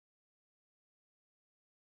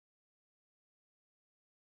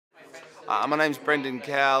My name's Brendan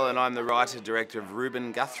Cowell and I'm the writer-director of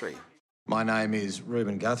Ruben Guthrie. My name is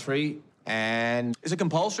Ruben Guthrie, and is it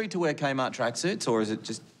compulsory to wear Kmart tracksuits, or is it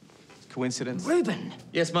just coincidence? Ruben!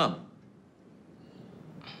 Yes, Mum.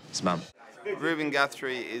 It's Mum. Ruben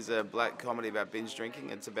Guthrie is a black comedy about binge drinking.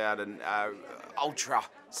 It's about an ultra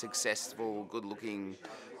successful, good-looking,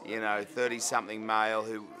 30-something male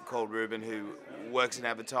called Ruben who works in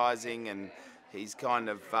advertising, and he's kind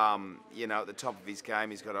of, at the top of his game.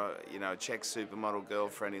 He's got a Czech supermodel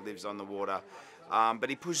girlfriend. He lives on the water, but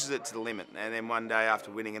he pushes it to the limit. And then one day,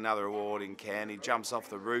 after winning another award in Cannes, he jumps off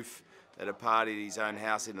the roof at a party at his own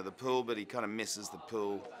house into the pool, but he kind of misses the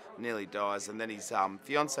pool, nearly dies. And then his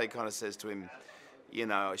fiancée kind of says to him,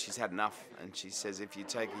 she's had enough, and she says, if you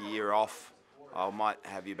take a year off, I might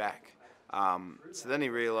have you back. So then he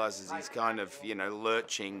realises he's kind of,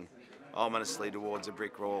 lurching ominously towards a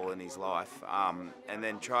brick wall in his life, and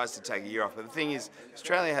then tries to take a year off. But the thing is,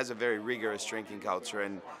 Australia has a very rigorous drinking culture,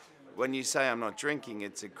 and when you say I'm not drinking,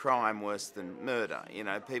 it's a crime worse than murder.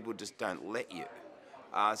 People just don't let you.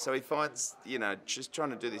 So he finds, just trying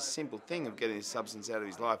to do this simple thing of getting this substance out of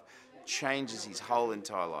his life changes his whole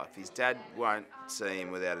entire life. His dad won't see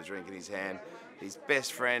him without a drink in his hand. His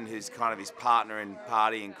best friend, who's kind of his partner in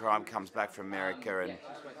party and crime, comes back from America, and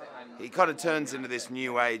he kind of turns into this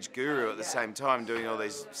new age guru at the same time, doing all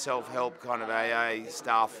these self-help kind of AA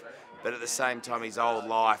stuff, but at the same time his old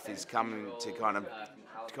life is coming to kind of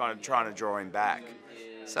trying to draw him back.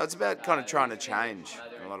 So it's about kind of trying to change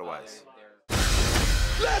in a lot of ways.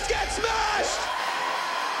 Let's get smashed!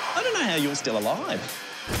 I don't know how you're still alive.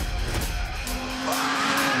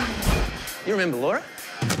 You remember Laura?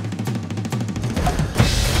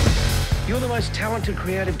 You're the most talented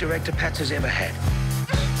creative director Pats has ever had.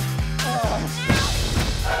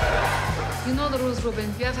 You know the rules,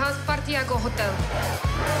 Ruben. You have house party, I go hotel.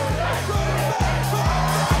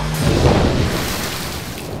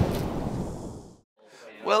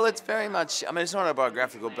 Well, it's very much, it's not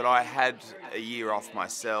autobiographical, but I had a year off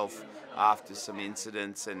myself after some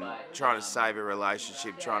incidents and trying to save a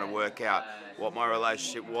relationship, trying to work out what my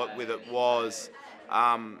relationship with it was,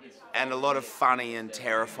 and a lot of funny and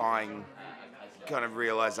terrifying kind of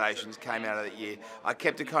realisations came out of that year. I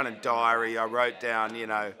kept a kind of diary. I wrote down,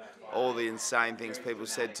 all the insane things people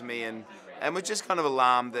said to me, and was just kind of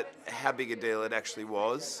alarmed at how big a deal it actually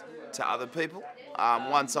was to other people.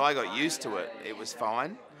 Once I got used to it, it was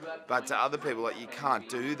fine. But to other people, like, you can't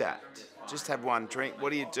do that. Just have one drink.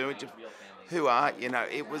 What are you doing? Who are you?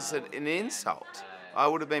 It was an insult. I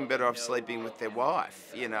would have been better off sleeping with their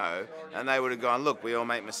wife, and they would have gone, look, we all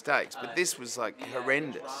make mistakes. But this was, like,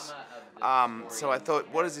 horrendous. So I thought,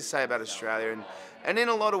 what does this say about Australia? And in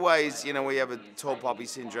a lot of ways, we have a tall poppy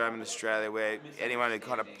syndrome in Australia where anyone who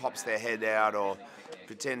kind of pops their head out or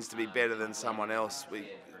pretends to be better than someone else,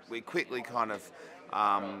 we quickly kind of,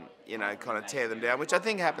 tear them down, which I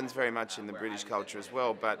think happens very much in the British culture as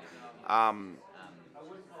well. But I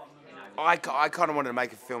kind of wanted to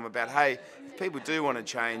make a film about, hey, if people do want to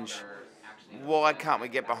change, why can't we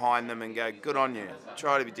get behind them and go, good on you,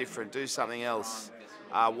 try to be different, do something else?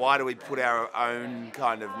 Why do we put our own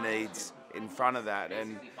kind of needs in front of that?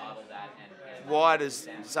 And why does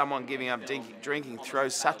someone giving up drinking throw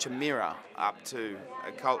such a mirror up to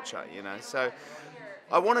a culture, So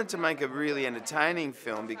I wanted to make a really entertaining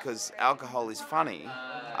film because alcohol is funny,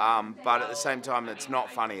 but at the same time it's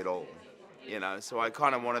not funny at all, So I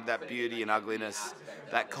kind of wanted that beauty and ugliness,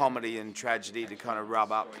 that comedy and tragedy to kind of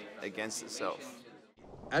rub up against itself.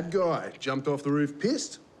 Ad guy jumped off the roof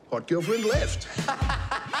pissed. Hot girlfriend left.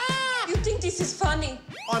 You think this is funny?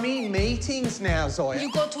 I'm in meetings now, Zoya.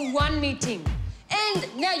 You go to one meeting,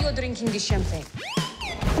 and now you're drinking the champagne.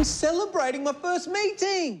 I'm celebrating my first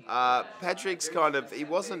meeting. Patrick's he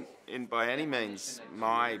wasn't by any means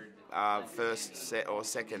my first or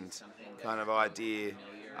second kind of idea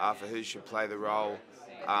for who should play the role.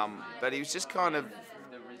 But he was just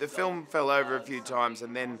the film fell over a few times,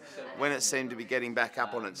 and then when it seemed to be getting back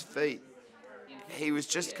up on its feet, he was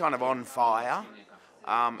just kind of on fire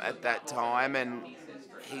at that time, and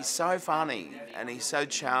he's so funny and he's so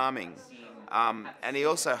charming, and he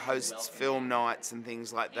also hosts film nights and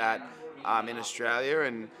things like that in Australia,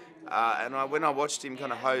 and when I watched him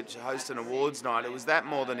kind of host an awards night, it was that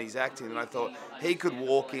more than his acting, and I thought he could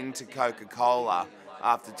walk into Coca-Cola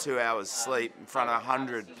after 2 hours sleep in front of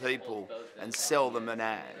 100 people and sell them an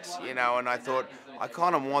ad, and I thought, I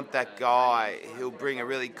kind of want that guy who'll bring a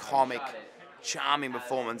really comic, charming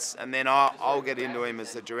performance, and then I'll get into him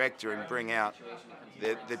as the director and bring out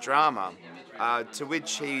the drama, to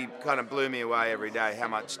which he kind of blew me away every day, how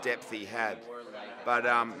much depth he had. But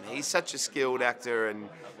he's such a skilled actor, and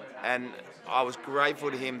And I was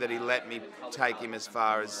grateful to him that he let me take him as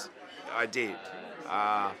far as I did,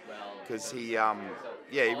 because he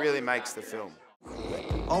really makes the film.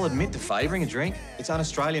 I'll admit to favouring a drink. It's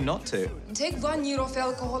un-Australian not to. Take 1 year of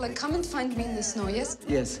alcohol and come and find me in the snow, yes?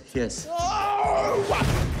 Yes.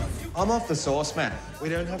 I'm off the sauce, man. We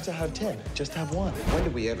don't have to have 10, just have one. When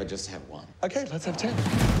did we ever just have one? Okay, let's have 10.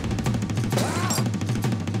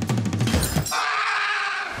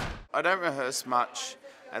 I don't rehearse much,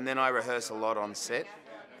 and then I rehearse a lot on set,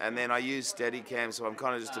 and then I use Steadicam, so I'm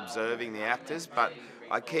kind of just observing the actors, but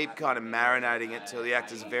I keep kind of marinating it till the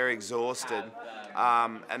actor's very exhausted,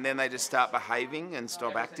 and then they just start behaving and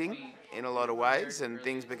stop acting in a lot of ways, and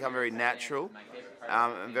things become very natural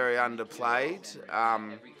and very underplayed.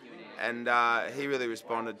 And he really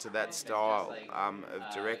responded to that style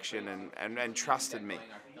of direction and trusted me.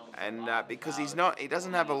 And because he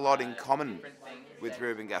doesn't have a lot in common with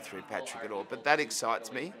Ruben Guthrie Patrick at all, but that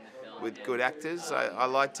excites me with good actors. I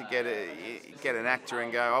like to get an actor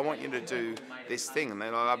and go, I want you to do this thing, and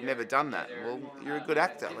they're like, I've never done that. Well, you're a good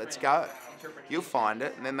actor, let's go. You'll find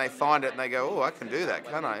it, and then they find it and they go, oh, I can do that,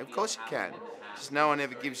 can't I? Of course you can. Just no one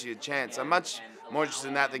ever gives you a chance. I'm much more interested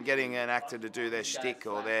in that than getting an actor to do their shtick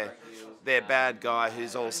or their bad guy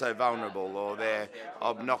who's also vulnerable, or their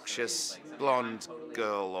obnoxious blonde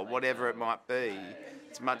girl, or whatever it might be.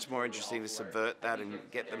 It's much more interesting to subvert that and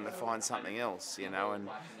get them to find something else, you know.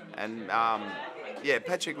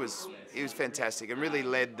 Patrick was fantastic and really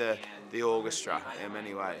led the orchestra in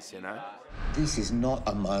many ways, you know. This is not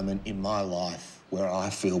a moment in my life where I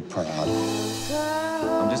feel proud.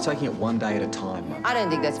 I'm just taking it one day at a time, Mum. I don't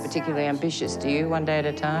think that's particularly ambitious, do you? 1 day at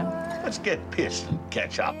a time? Let's get pissed and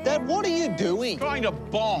catch up. Dad, what are you doing? Trying to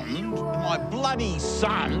bond my bloody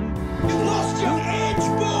son. You lost your edge,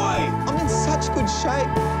 boy! I'm in such good shape.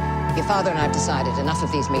 Your father and I have decided enough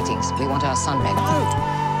of these meetings. We want our son back.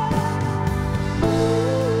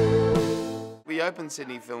 We opened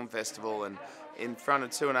Sydney Film Festival, and in front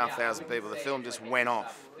of 2,500 people, the film just went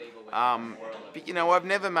off. But, you know, I've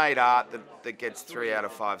never made art that gets 3 out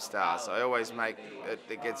of 5 stars. I always make it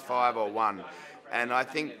that gets 5 or 1. And I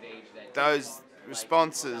think those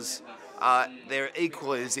responses, they're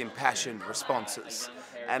equally as impassioned responses.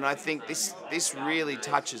 And I think this really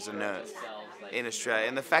touches a nerve in Australia.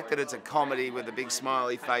 And the fact that it's a comedy with a big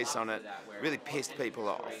smiley face on it really pissed people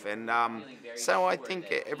off. And so I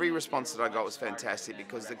think every response that I got was fantastic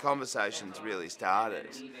because the conversations really started.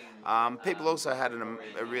 People also had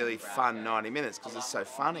a really fun 90 minutes because it's so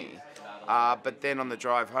funny. But then on the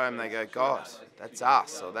drive home they go, God, that's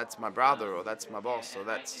us, or that's my brother, or that's my boss, or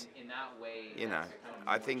that's, you know.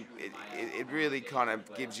 I think it really kind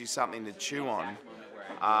of gives you something to chew on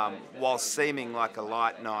while seeming like a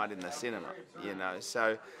light night in the cinema, you know.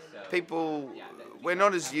 So people, we're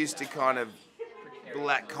not as used to kind of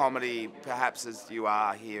black comedy perhaps as you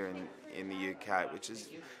are here in the UK, which is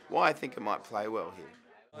why I think it might play well here.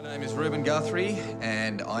 My name is Ruben Guthrie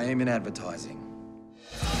and I am in advertising.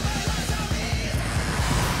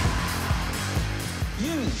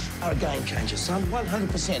 You are a game changer, son,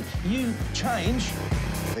 100%. You change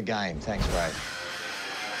The game, thanks, Ray.